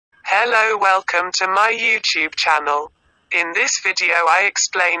Hello, welcome to my YouTube channel. In this video I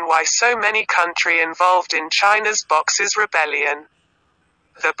explain why so many countries involved in China's Boxers Rebellion.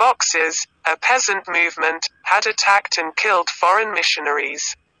 The Boxers, a peasant movement, had attacked and killed foreign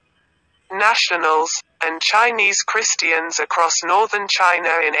missionaries, nationals, and Chinese Christians across northern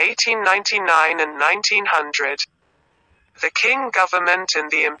China in 1899 and 1900. The Qing government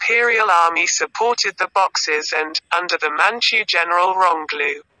and the Imperial Army supported the Boxers and, under the Manchu general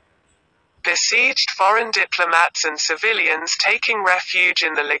Ronglu, besieged foreign diplomats and civilians taking refuge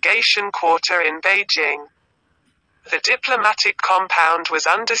in the legation quarter in Beijing. The diplomatic compound was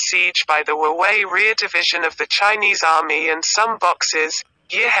under siege by the Huawei Rear Division of the Chinese Army and some Boxers,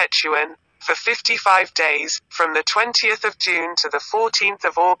 Yihechuan, for 55 days, from the 20th of June to the 14th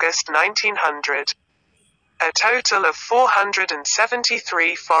of August 1900. A total of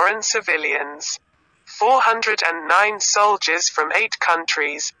 473 foreign civilians, 409 soldiers from 8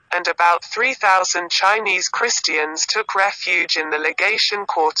 countries, and about 3,000 Chinese Christians took refuge in the legation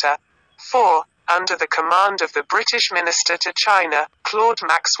quarter. 4. Under the command of the British Minister to China, Claude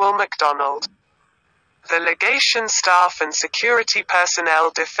Maxwell MacDonald. The legation staff and security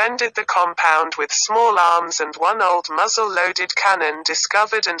personnel defended the compound with small arms and one old muzzle-loaded cannon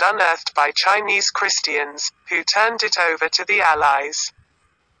discovered and unearthed by Chinese Christians, who turned it over to the Allies.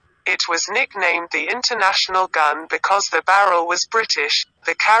 It was nicknamed the International Gun because the barrel was British,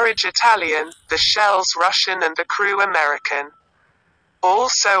 the carriage Italian, the shells Russian and the crew American.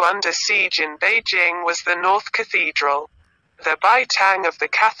 Also under siege in Beijing was the North Cathedral, the Baitang of the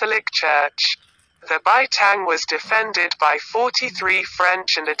Catholic Church. The Baitang was defended by 43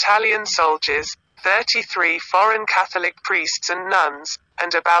 French and Italian soldiers, 33 foreign Catholic priests and nuns,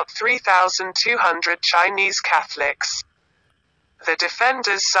 and about 3,200 Chinese Catholics. The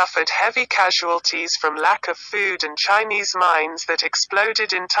defenders suffered heavy casualties from lack of food and Chinese mines that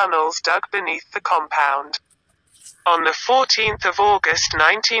exploded in tunnels dug beneath the compound. On the 14th of August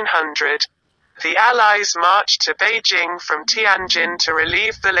 1900, the Allies marched to Beijing from Tianjin to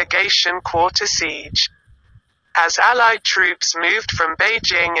relieve the legation quarter siege. As Allied troops moved from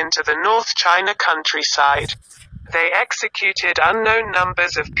Beijing into the North China countryside, they executed unknown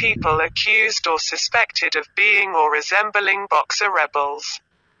numbers of people accused or suspected of being or resembling Boxer rebels,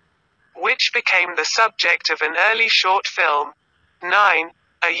 which became the subject of an early short film. 9.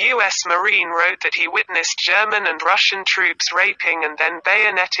 A U.S. Marine wrote that he witnessed German and Russian troops raping and then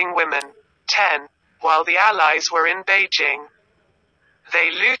bayoneting women. 10. While the Allies were in Beijing,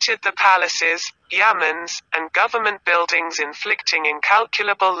 they looted the palaces, yamens, and government buildings, inflicting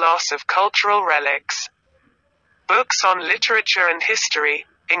incalculable loss of cultural relics. Books on literature and history,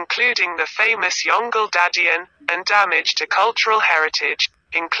 including the famous Yongle Dadian, and damage to cultural heritage,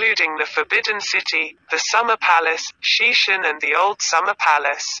 including the Forbidden City, the Summer Palace, Shishan and the Old Summer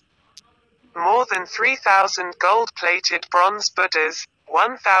Palace. More than 3,000 gold-plated bronze Buddhas,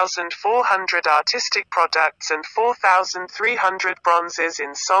 1,400 artistic products and 4,300 bronzes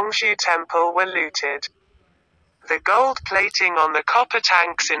in Songzhou Temple were looted. The gold plating on the copper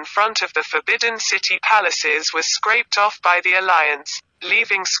tanks in front of the Forbidden City palaces was scraped off by the Alliance,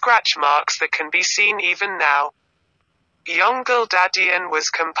 leaving scratch marks that can be seen even now. Yongle Dadian was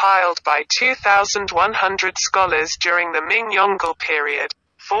compiled by 2,100 scholars during the Ming Yongle period,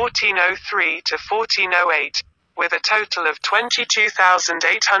 1403 to 1408, with a total of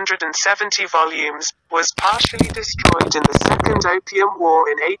 22,870 volumes, was partially destroyed in the Second Opium War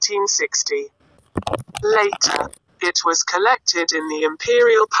in 1860. Later, it was collected in the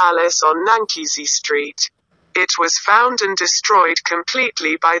Imperial Palace on Nankizi Street. It was found and destroyed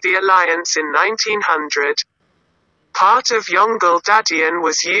completely by the Alliance in 1900. Part of Yongle Dadian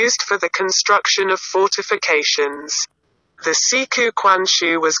was used for the construction of fortifications. The Siku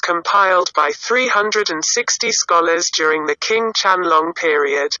Quanshu was compiled by 360 scholars during the Qing Qianlong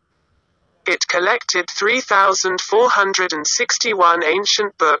period. It collected 3,461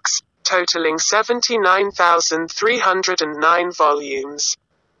 ancient books, totaling 79,309 volumes.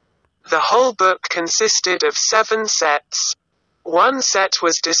 The whole book consisted of 7 sets. One set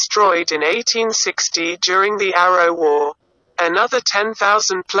was destroyed in 1860 during the Arrow War. Another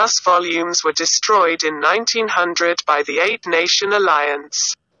 10,000 plus volumes were destroyed in 1900 by the Eight-Nation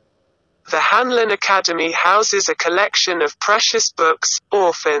Alliance. The Hanlin Academy houses a collection of precious books,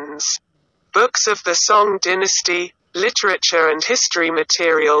 orphans, books of the Song dynasty, literature and history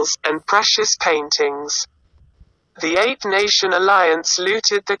materials, and precious paintings. The Eight-Nation Alliance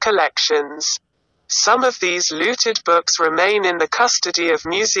looted the collections. Some of these looted books remain in the custody of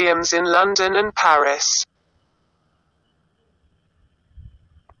museums in London and Paris.